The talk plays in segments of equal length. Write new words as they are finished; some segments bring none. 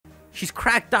She's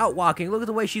cracked out walking. Look at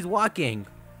the way she's walking.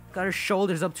 Got her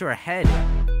shoulders up to her head.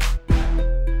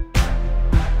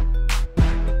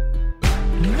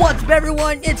 What's up,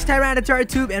 everyone? It's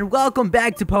TyranitarTube, and welcome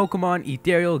back to Pokemon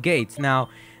Ethereal Gates. Now,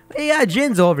 we got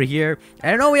Jinzo over here,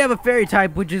 and I know we have a fairy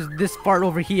type, which is this fart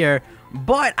over here,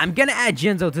 but I'm gonna add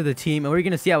Jinzo to the team, and we're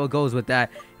gonna see how it goes with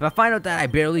that. If I find out that I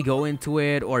barely go into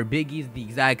it, or Biggie's the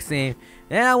exact same,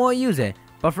 then I won't use it.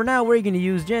 But for now, we're gonna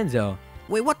use Jinzo.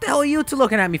 Wait, what the hell are you two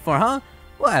looking at me for, huh?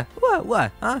 What,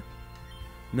 huh?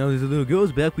 Now there's a little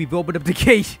girl's back, we've opened up the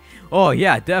gate. Oh,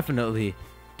 yeah, definitely.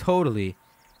 Totally.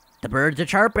 The birds are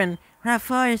chirping.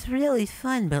 Rafa is really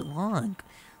fun but long.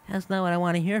 That's not what I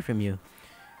want to hear from you.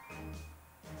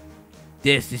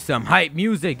 This is some hype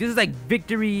music. This is like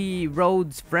Victory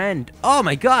Road's friend. Oh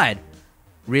my god.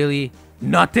 Really?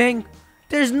 Nothing?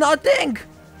 There's nothing?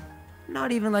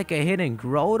 Not even like a hidden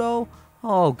Grotto?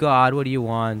 Oh god, what do you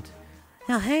want?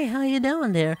 Oh, hey, how you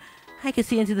doing there? I can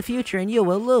see into the future and you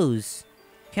will lose.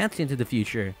 Can't see into the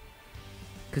future.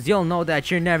 Because you'll know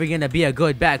that you're never going to be a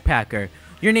good backpacker.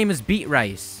 Your name is Beat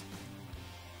Rice.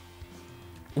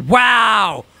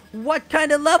 Wow! What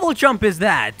kind of level jump is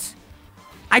that?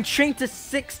 I trained to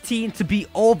 16 to be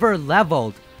over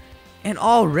leveled. And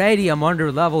already I'm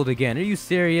under leveled again. Are you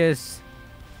serious?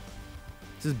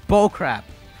 This is bullcrap.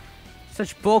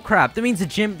 Such bullcrap. That means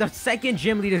the second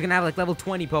gym leader is gonna have like level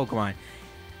 20 Pokemon.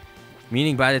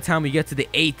 Meaning by the time we get to the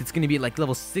 8th, it's gonna be like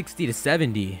level 60 to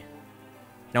 70.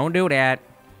 Don't do that.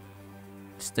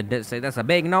 Say that's a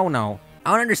big no-no.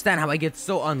 I don't understand how I get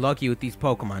so unlucky with these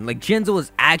Pokemon. Like, Jinzo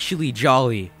is actually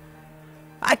jolly.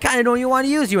 I kind of don't even want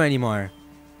to use you anymore.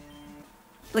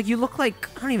 Like, you look like...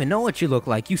 I don't even know what you look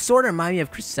like. You sort of remind me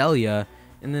of Cresselia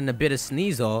and then a bit of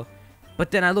Sneasel. But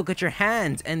then I look at your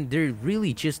hands and they're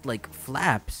really just like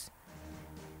flaps.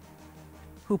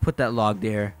 Who put that log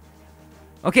there?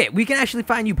 Okay, we can actually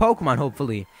find new Pokemon,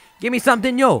 hopefully. Give me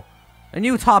something new. A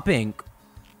new topping.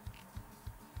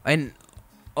 And...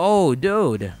 oh,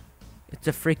 dude. It's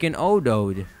a freaking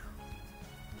Odode.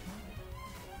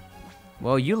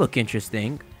 Well, you look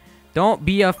interesting. Don't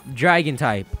be a dragon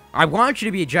type. I want you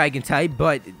to be a dragon type,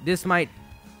 but this might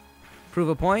prove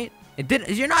a point.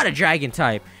 You're not a dragon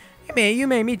type. You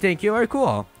made me think you are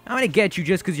cool. I'm gonna get you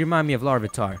just because you remind me of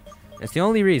Larvitar. That's the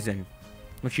only reason.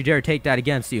 Don't you dare take that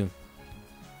against you.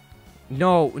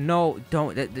 No,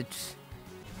 don't.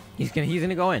 He's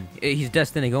gonna go in. He's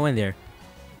destined to go in there.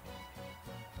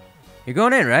 You're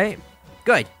going in, right?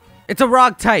 Good. It's a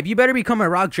rock type. You better become a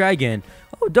rock dragon.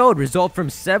 Odode result from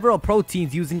several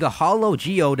proteins using a hollow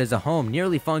geode as a home,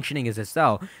 nearly functioning as a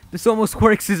cell. This almost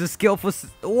works as a skillful...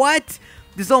 what?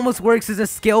 This almost works as a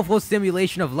skillful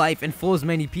simulation of life and fools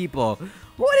many people.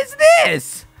 What is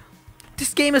this?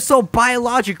 This game is so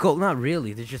biological. Not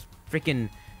really. They're just freaking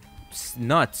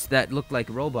nuts that look like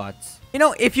robots. You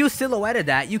know, if you silhouetted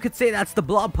that, you could say that's the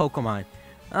Blob Pokemon.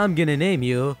 I'm gonna name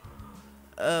you...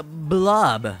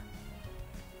 Blob.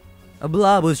 A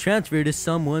blob was transferred to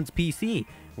someone's PC.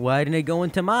 Why didn't it go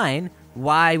into mine?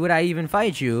 Why would I even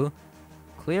fight you?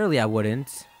 Clearly I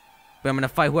wouldn't. But I'm gonna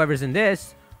fight whoever's in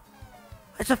this.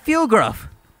 It's a Fuelgruff.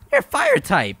 You're a fire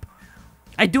type.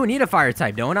 I do need a fire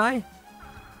type, don't I?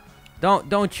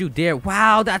 Don't you dare.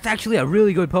 Wow, that's actually a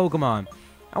really good Pokemon.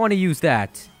 I want to use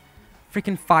that.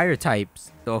 Freaking fire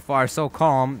types. So far, so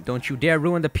calm. Don't you dare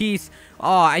ruin the peace. Oh,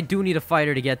 I do need a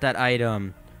fighter to get that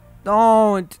item.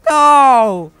 Don't.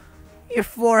 No! Your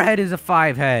forehead is a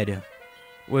 5-head.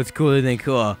 What's cooler than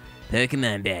cool?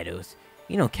 Pokemon battles.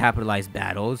 You know capitalized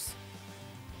battles.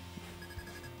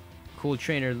 Cool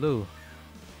Trainer Lou.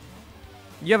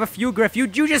 You have a Fuelgriff. You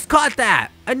just caught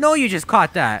that. I know you just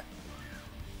caught that.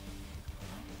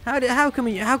 How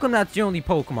come that's your only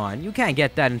Pokemon? You can't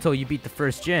get that until you beat the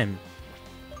first gym.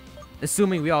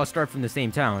 Assuming we all start from the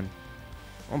same town.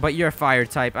 Oh, but you're a fire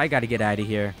type. I gotta get out of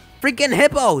here. Freaking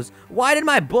hippos! Why did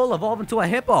my bull evolve into a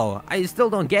hippo? I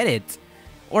still don't get it.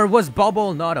 Or was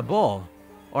Bubble not a bull?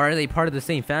 Or are they part of the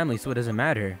same family so it doesn't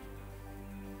matter?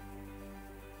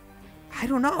 I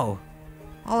don't know.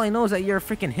 All I know is that you're a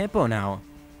freaking hippo now.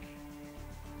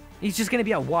 He's just gonna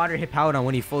be a water Hippowdon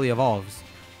when he fully evolves.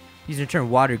 He's gonna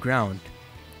turn water ground.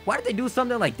 Why did they do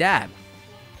something like that?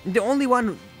 The only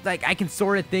one... like, I can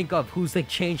sort of think of who's, like,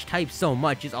 changed types so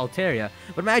much is Altaria.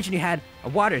 But imagine you had a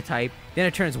water type, then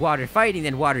it turns water fighting,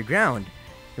 then water ground.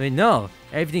 I mean, no.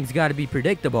 Everything's got to be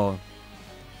predictable.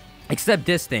 Except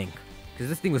this thing. Because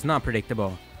this thing was not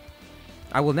predictable.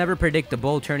 I will never predict a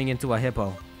bull turning into a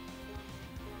hippo.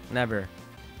 Never.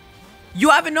 You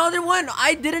have another one?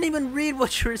 I didn't even read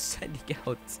what you were sending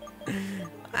out.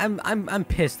 I'm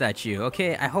pissed at you,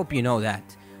 okay? I hope you know that.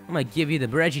 I'm gonna give you the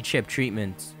Reggie Chip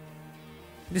treatment.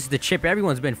 This is the chip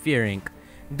everyone's been fearing.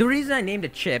 The reason I named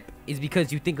it chip is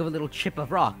because you think of a little chip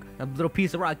of rock. A little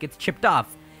piece of rock gets chipped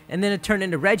off. And then it turned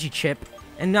into Reggie chip.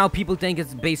 And now people think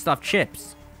it's based off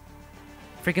chips.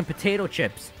 Freaking potato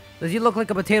chips. Does he look like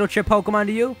a potato chip Pokemon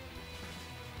to you?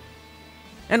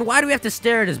 And why do we have to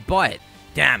stare at his butt?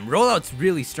 Damn, Rollout's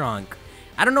really strong.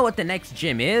 I don't know what the next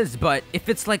gym is, but if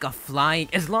it's like a flying...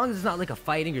 As long as it's not like a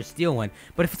fighting or steel one.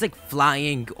 But if it's like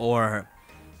flying or...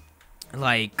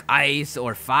 like ice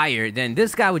or fire, then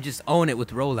this guy would just own it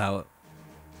with Rollout.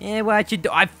 Yeah, what you do?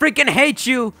 I freaking hate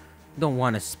you! Don't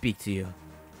want to speak to you.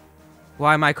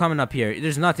 Why am I coming up here?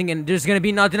 There's nothing in... There's gonna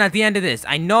be nothing at the end of this.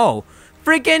 I know.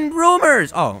 Freaking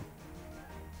rumors! Oh.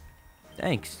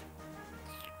 Thanks.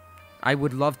 I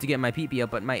would love to get my PP up,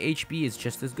 but my HP is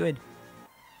just as good.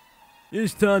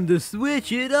 It's time to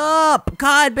switch it up!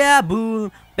 God,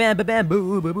 baboo! Bam, bam, bam,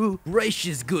 boo, boo, boo.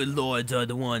 Gracious good lords are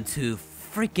the ones who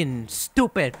freaking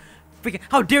stupid. Freaking...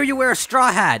 How dare you wear a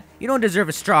straw hat? You don't deserve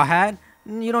a straw hat.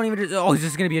 You don't even... Oh, is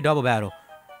this gonna be a double battle?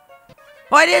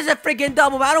 Oh, it is a freaking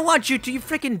double battle. I don't want you to, you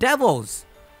freaking devils.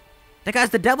 That guy's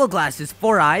the devil glasses,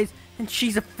 4 eyes, and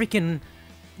she's a freaking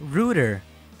rooter.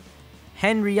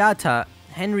 Henrietta,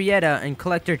 and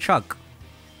Collector Chuck.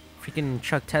 Freaking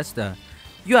Chuck Testa.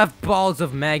 You have balls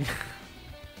of Magnuts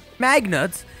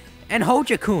and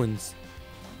Hojakuns.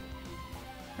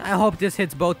 I hope this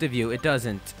hits both of you. It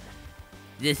doesn't.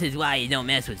 This is why you don't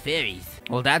mess with fairies.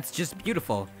 Well, that's just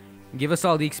beautiful. Give us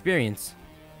all the experience.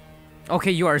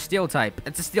 Okay, you are a steel type.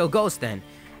 It's a steel ghost then.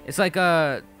 It's like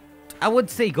a... I would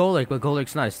say Golurk, but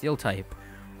Golurk's not a steel type.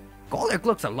 Golurk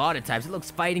looks a lot of types. It looks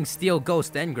fighting, steel,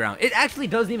 ghost, and ground. It actually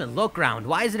doesn't even look ground.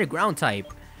 Why is it a ground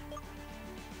type?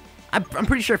 I'm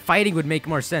pretty sure fighting would make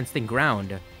more sense than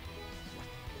ground.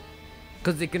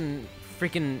 Because it can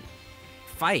freaking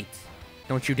fight.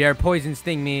 Don't you dare poison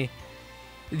sting me.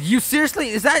 You seriously?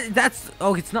 Is that's...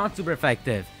 Oh, it's not super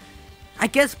effective. I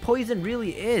guess poison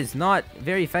really is not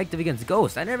very effective against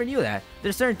ghosts. I never knew that.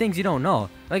 There's certain things you don't know.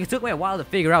 Like, it took me a while to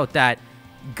figure out that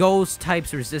ghost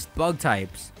types resist bug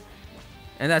types.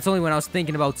 And that's only when I was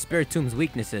thinking about Spiritom's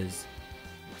weaknesses.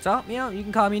 So, you know, you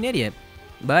can call me an idiot.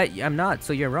 But I'm not,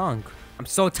 so you're wrong. I'm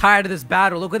so tired of this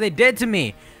battle. Look what they did to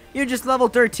me. You're just level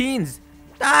 13s.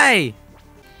 Die!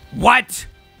 What?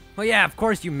 Oh yeah, of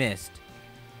course you missed.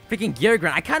 Freaking Gear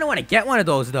Grunt. I kind of want to get one of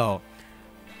those, though.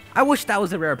 I wish that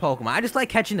was a rare Pokemon. I just like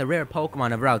catching the rare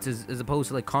Pokemon of routes as opposed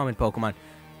to, like, common Pokemon.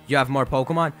 You have more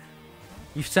Pokemon?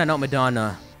 You sent out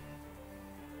Madonna.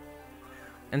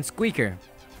 And Squeaker.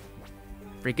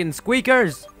 Freaking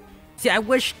Squeakers! See, I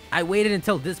wish I waited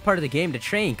until this part of the game to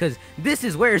train, because this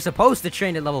is where you're supposed to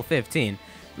train at level 15.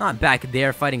 Not back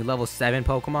there fighting level 7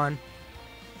 Pokemon.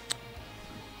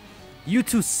 You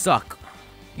two suck.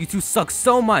 You two suck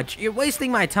so much. You're wasting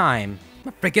my time.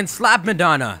 Freaking slap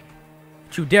Madonna.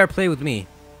 Don't you dare play with me.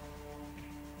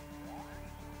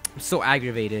 I'm so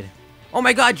aggravated. Oh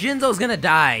my god, Jinzo's gonna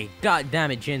die. God damn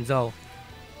it, Jinzo.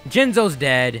 Jinzo's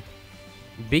dead.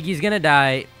 Biggie's gonna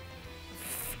die.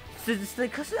 It's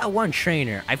because of that one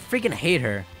trainer. I freaking hate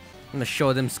her. I'm gonna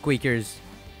show them Squeakers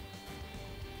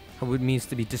how it means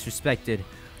to be disrespected.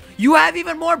 You have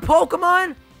even more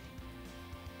Pokemon?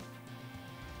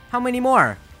 How many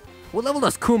more? What level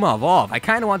does Kuma evolve? I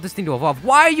kind of want this thing to evolve.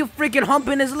 Why are you freaking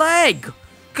humping his leg?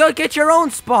 Go get your own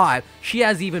spot. She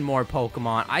has even more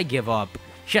Pokemon. I give up.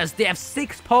 They have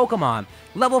 6 Pokemon.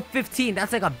 Level 15.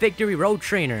 That's like a Victory Road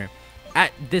trainer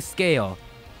at this scale.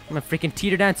 I'm gonna freaking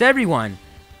teeter dance everyone.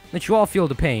 Let you all feel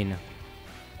the pain.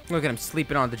 Look at him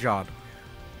sleeping on the job.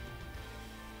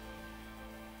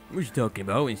 What you talking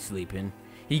about? He's sleeping.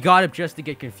 He got up just to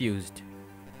get confused.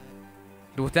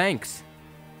 Well, thanks.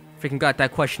 Freaking got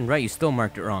that question right. You still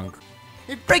marked it wrong.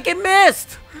 You freaking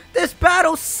missed! This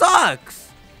battle sucks!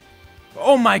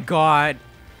 Oh my god.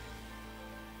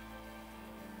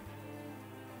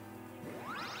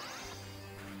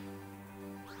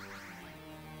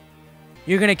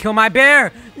 You're gonna kill my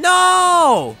bear!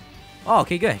 No! Oh,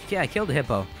 okay, good. Yeah, I killed the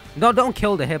hippo. No, don't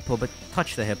kill the hippo, but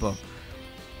touch the hippo.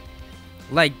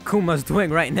 Like Kuma's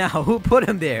doing right now. Who put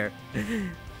him there?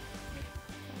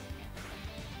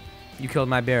 You killed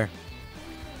my bear.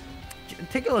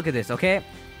 Take a look at this, okay?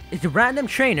 It's a random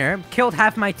trainer killed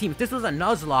half my team. If this was a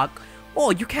Nuzlocke...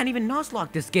 Oh, you can't even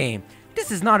Nuzlocke this game.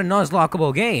 This is not a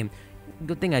Nuzlockable game.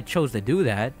 Good thing I chose to do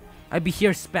that. I'd be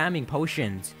here spamming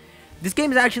potions. This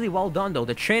game is actually well done, though.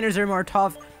 The trainers are more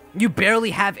tough. You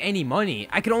barely have any money.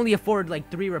 I could only afford, like,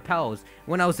 3 repels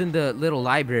when I was in the little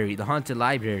library, the haunted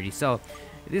library. So,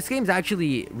 this game's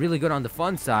actually really good on the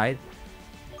fun side.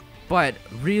 But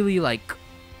really, like,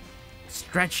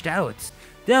 stretched out.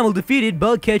 Damn, defeated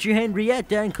Bug Catcher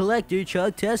Henrietta and Collector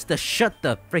Chuck Testa. Shut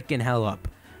the freaking hell up.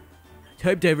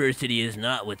 Type diversity is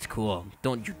not what's cool.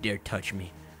 Don't you dare touch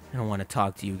me. I don't want to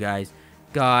talk to you guys.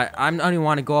 God, I don't even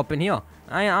want to go up and heal.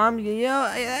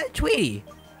 Tweety.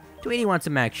 Tweety wants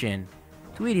some action.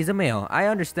 Tweety's a male. I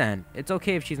understand. It's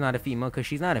okay if she's not a female, because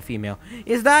she's not a female.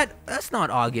 That's not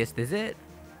August, is it?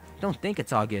 Don't think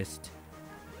it's August.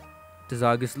 Does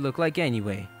August look like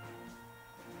anyway?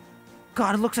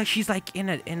 God, it looks like she's like in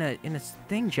a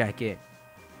thing jacket.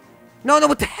 No,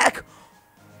 what the heck?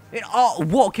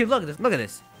 Whoa, okay, look at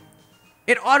this.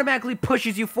 It automatically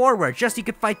pushes you forward just so you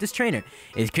can fight this trainer.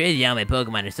 It's crazy how my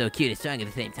Pokemon are so cute and strong at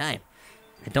the same time.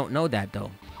 I don't know that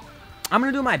though. I'm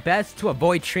gonna do my best to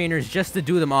avoid trainers just to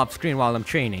do them off screen while I'm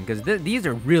training, because these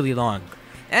are really long.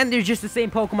 And they're just the same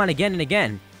Pokemon again and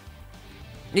again.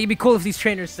 It'd be cool if these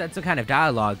trainers said some kind of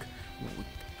dialogue.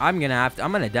 I'm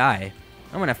gonna die.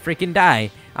 I'm gonna freaking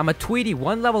die. I'm a Tweety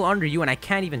 1 level under you and I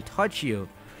can't even touch you.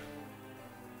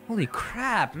 Holy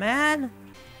crap, man.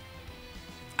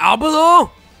 Albaloo!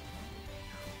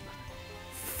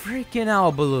 Freaking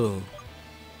Albaloo.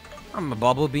 I'm a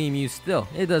Bubble Beam you still.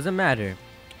 It doesn't matter.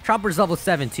 Chopper's level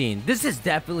 17. This is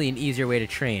definitely an easier way to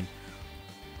train.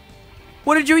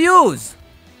 What did you use?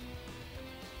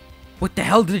 What the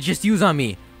hell did it just use on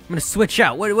me? I'm gonna switch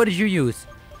out. What did you use?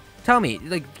 Tell me.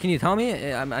 Like, can you tell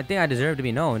me? I think I deserve to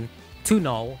be known. To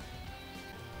know.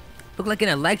 Look like an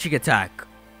electric attack.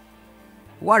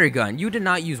 Water gun. You did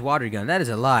not use water gun. That is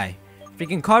a lie.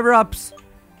 Freaking cover-ups.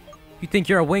 You think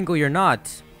you're a Wingull, you're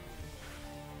not.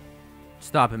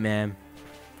 Stop it, man.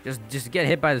 Just get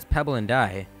hit by this pebble and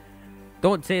die.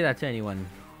 Don't say that to anyone.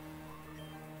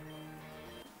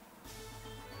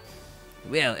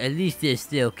 Well, at least they're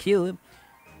still cute.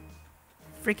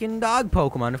 Freaking dog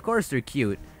Pokemon. Of course they're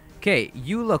cute. Okay,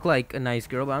 you look like a nice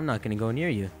girl, but I'm not gonna go near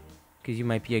you. Because you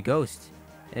might be a ghost.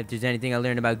 And if there's anything I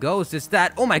learned about ghosts, it's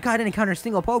that... Oh my god, I didn't encounter a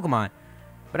single Pokemon.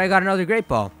 But I got another Great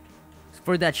Ball.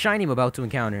 For that shiny I'm about to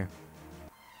encounter.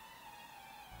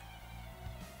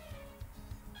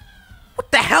 What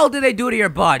the hell did they do to your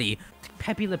body?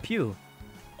 Pepe Le Pew.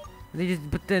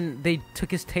 But then they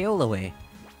took his tail away.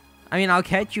 I mean, I'll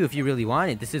catch you if you really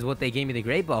want it. This is what they gave me the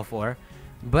Great Ball for.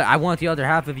 But I want the other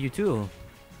half of you too.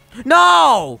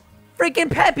 No! Freaking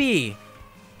Pepe!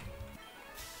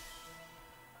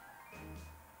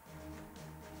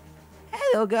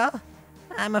 Hello, girl.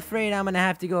 I'm afraid I'm gonna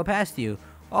have to go past you.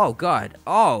 Oh, God.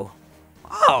 Oh.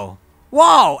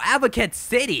 Whoa! Advocate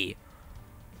City!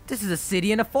 This is a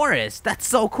city in a forest. That's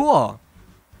so cool.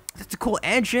 That's a cool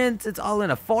entrance. It's all in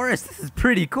a forest. This is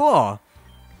pretty cool.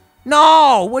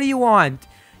 No! What do you want?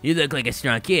 You look like a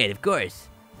strong kid, of course.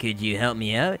 Could you help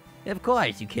me out? Of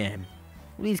course you can.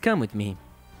 Please come with me.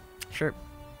 Sure.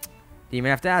 Didn't even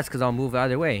have to ask because I'll move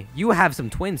either way. You have some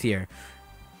twins here.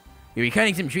 We were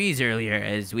cutting some trees earlier,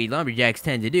 as we lumberjacks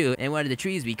tend to do, and one of the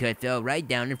trees we cut fell right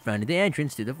down in front of the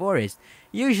entrance to the forest.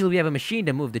 Usually we have a machine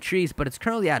to move the trees, but it's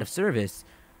currently out of service.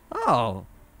 Oh.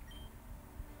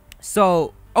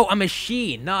 So, a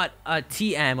machine, not a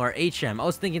TM or HM. I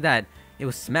was thinking that it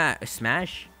was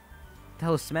Smash? The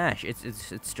hell is Smash?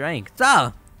 It's strength.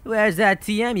 So, where's that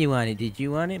TM you wanted? Did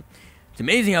you want it? It's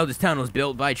amazing how this town was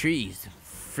built by trees.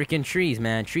 Freaking trees,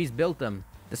 man. Trees built them.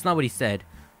 That's not what he said.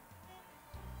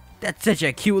 That's such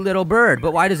a cute little bird,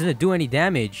 but why doesn't it do any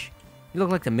damage? You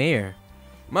look like the mayor.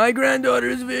 My granddaughter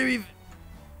is very...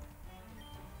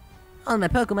 Oh, my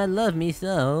Pokemon love me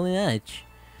so much.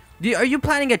 Are you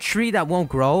planting a tree that won't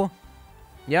grow?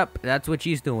 Yep, that's what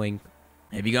she's doing.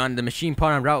 Have you gotten the machine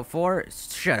part on Route 4?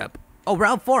 Shut up. Oh,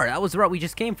 Route 4. That was the route we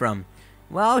just came from.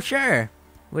 Well, sure.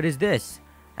 What is this?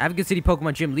 Advocate City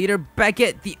Pokemon Gym Leader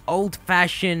Beckett, the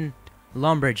old-fashioned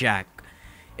lumberjack.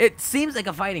 It seems like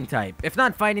a fighting type. If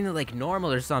not fighting like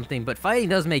normal or something, but fighting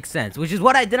does make sense, which is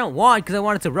what I didn't want because I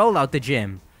wanted to roll out the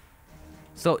gym.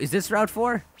 So, is this Route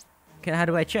 4? Okay, how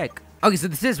do I check? Okay, so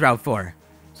this is Route 4.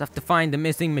 So I have to find the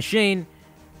missing machine.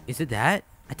 Is it that?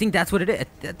 I think that's what it is.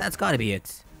 That's gotta be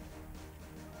it.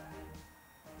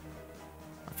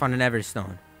 I found an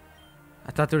Everstone.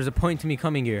 I thought there was a point to me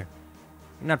coming here.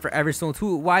 Not for Everstones.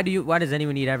 Why does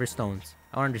anyone need Everstones?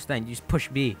 I don't understand. You just push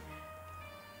B.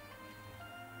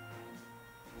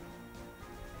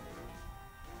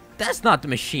 That's not the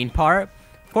machine part.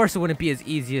 Of course it wouldn't be as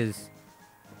easy as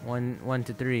 1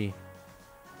 to 3.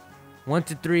 1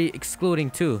 to 3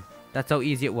 excluding 2. That's how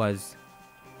easy it was.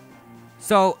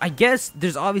 So I guess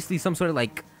there's obviously some sort of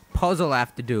like puzzle I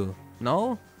have to do.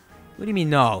 No? What do you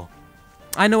mean no?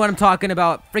 I know what I'm talking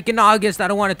about. Freaking August. I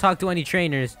don't want to talk to any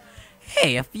trainers.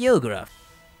 Hey, a Fuegra.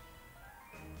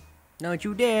 Don't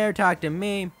you dare talk to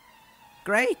me.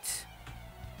 Great.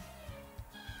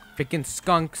 Freaking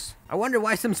skunks. I wonder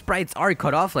why some sprites are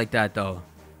cut off like that, though.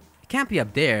 It can't be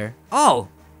up there. Oh!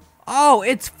 Oh,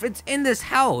 it's in this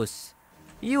house.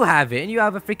 You have it, and you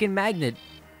have a freaking magnet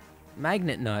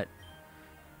nut.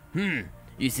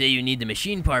 You say you need the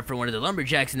machine part for one of the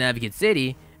lumberjacks in Advocate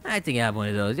City? I think I have one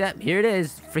of those. Yep, here it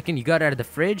is. Freaking, you got it out of the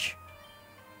fridge?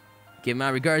 Give my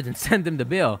regards and send them the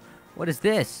bill. What is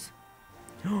this?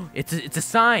 It's a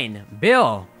sign.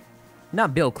 Bill.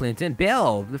 Not Bill Clinton.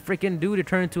 Bill. The freaking dude who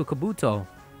turned into a Kabuto.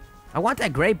 I want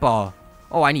that great ball.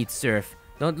 Oh, I need surf.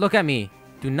 Don't look at me.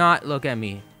 Do not look at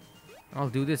me. I'll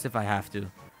do this if I have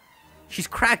to. She's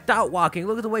cracked out walking.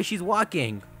 Look at the way she's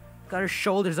walking. Got her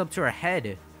shoulders up to her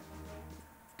head.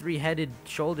 Three-headed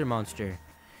shoulder monster.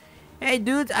 Hey,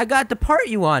 dudes, I got the part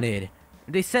you wanted.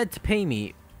 They said to pay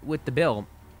me with the bill,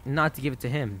 not to give it to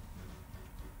him.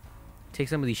 Take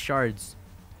some of these shards.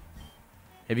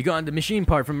 Have you gotten the machine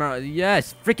part from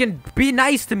yes, freaking be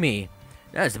nice to me.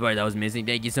 That's the part that was missing.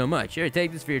 Thank you so much. Here,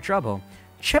 take this for your trouble.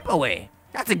 Chip away.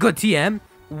 That's a good TM.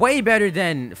 Way better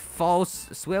than false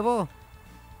swivel.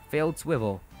 Failed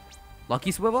swivel.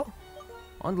 Lucky swivel?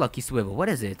 Unlucky swivel. What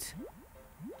is it?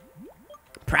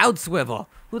 Proud swivel.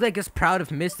 Who the heck is proud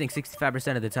of missing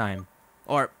 65% of the time?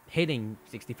 Or hitting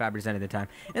 65% of the time?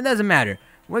 It doesn't matter.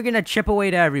 We're gonna chip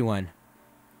away to everyone.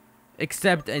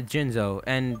 Except Jinzo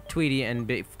and Tweety and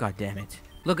God damn it.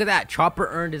 Look at that. Chopper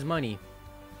earned his money.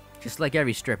 Just like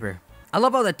every stripper. I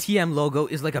love how the TM logo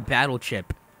is like a battle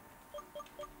chip.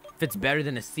 If it's better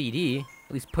than a CD,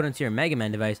 at least put into your Mega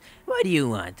Man device. What do you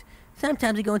want?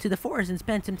 Sometimes I go into the forest and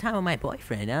spend some time with my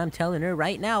boyfriend. I'm telling her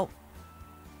right now.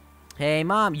 Hey,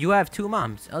 Mom, you have two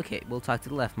moms. Okay, we'll talk to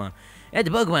the left, Mom. At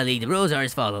the Pokemon League, the rules are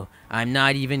as follow. I'm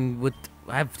not even with...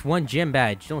 I have one gym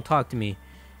badge. Don't talk to me.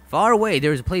 Far away,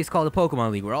 there's a place called the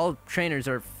Pokemon League where all trainers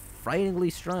are frighteningly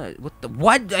strong. What the...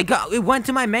 What? It went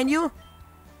to my menu?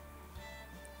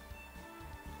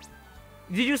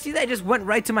 Did you see that? It just went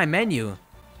right to my menu.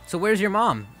 So where's your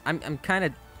mom? I'm kind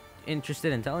of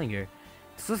interested in telling her.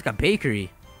 This looks like a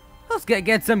bakery. Let's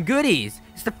get some goodies.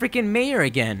 It's the freaking mayor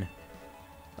again.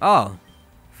 Oh,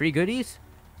 free goodies?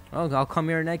 Oh, I'll come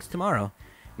here next tomorrow.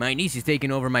 My niece is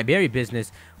taking over my berry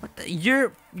business. What the?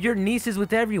 Your niece is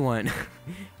with everyone.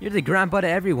 You're the grandpa to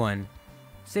everyone.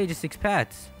 Sage of six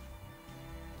pets.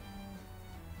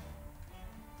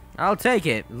 I'll take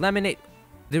it. Lemonade.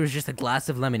 There was just a glass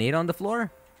of lemonade on the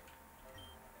floor?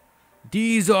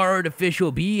 These are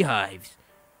artificial beehives.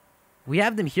 We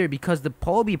have them here because the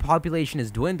POLBEE population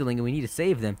is dwindling and we need to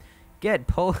save them. Get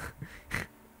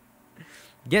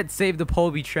Save the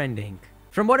POLBEE trending.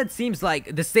 From what it seems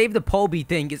like, the Save the POLBEE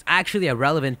thing is actually a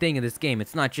relevant thing in this game.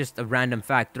 It's not just a random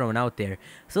fact thrown out there.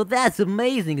 So that's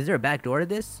amazing. Is there a back door to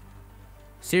this?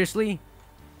 Seriously?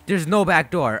 There's no back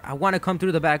door. I want to come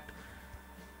through the back.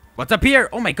 What's up here?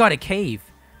 Oh my god, a cave.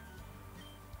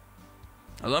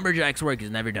 A lumberjack's work is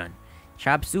never done.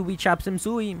 Chop suey, chop some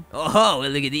suey. Oh, well,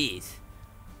 look at these.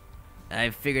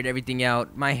 I've figured everything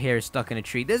out. My hair is stuck in a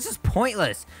tree. This is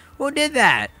pointless. Who did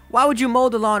that? Why would you mow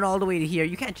the lawn all the way to here?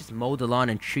 You can't just mow the lawn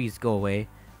and trees go away.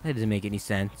 That doesn't make any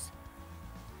sense.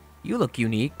 You look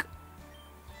unique.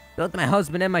 Both my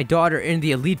husband and my daughter are in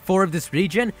the Elite Four of this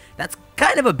region? That's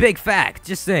kind of a big fact.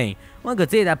 Just saying. One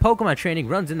could say that Pokemon training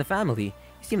runs in the family. You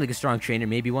seem like a strong trainer.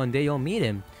 Maybe one day you'll meet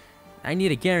him. I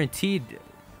need a guaranteed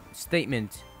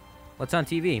statement. What's on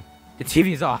TV? The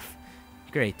TV's off.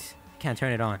 Great. Can't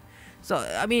turn it on. So,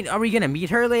 I mean, are we gonna meet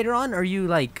her later on? Are you,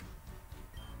 like,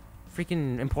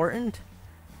 freaking important?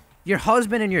 Your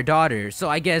husband and your daughter. So,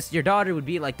 I guess your daughter would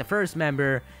be, like, the first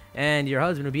member, and your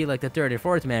husband would be, like, the third or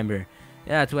fourth member.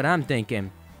 Yeah, that's what I'm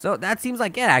thinking. So, that seems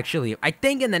like it, actually. I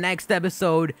think in the next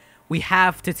episode, we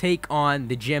have to take on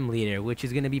the gym leader, which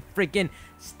is gonna be freaking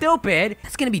stupid.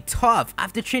 That's gonna be tough. I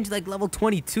have to change, like, level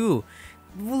 22.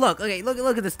 Look, okay,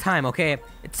 look at this time, okay?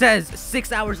 It says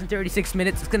 6 hours and 36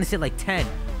 minutes. It's gonna say like 10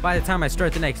 by the time I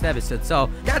start the next episode. So,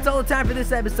 that's all the time for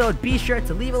this episode. Be sure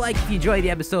to leave a like if you enjoyed the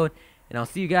episode, and I'll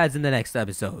see you guys in the next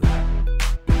episode.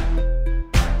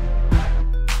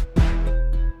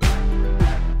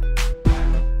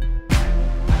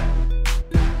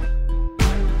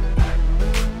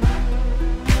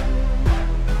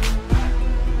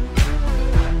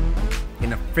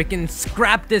 Gonna freaking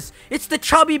scrap this. It's the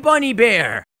Chubby Bunny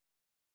Bear!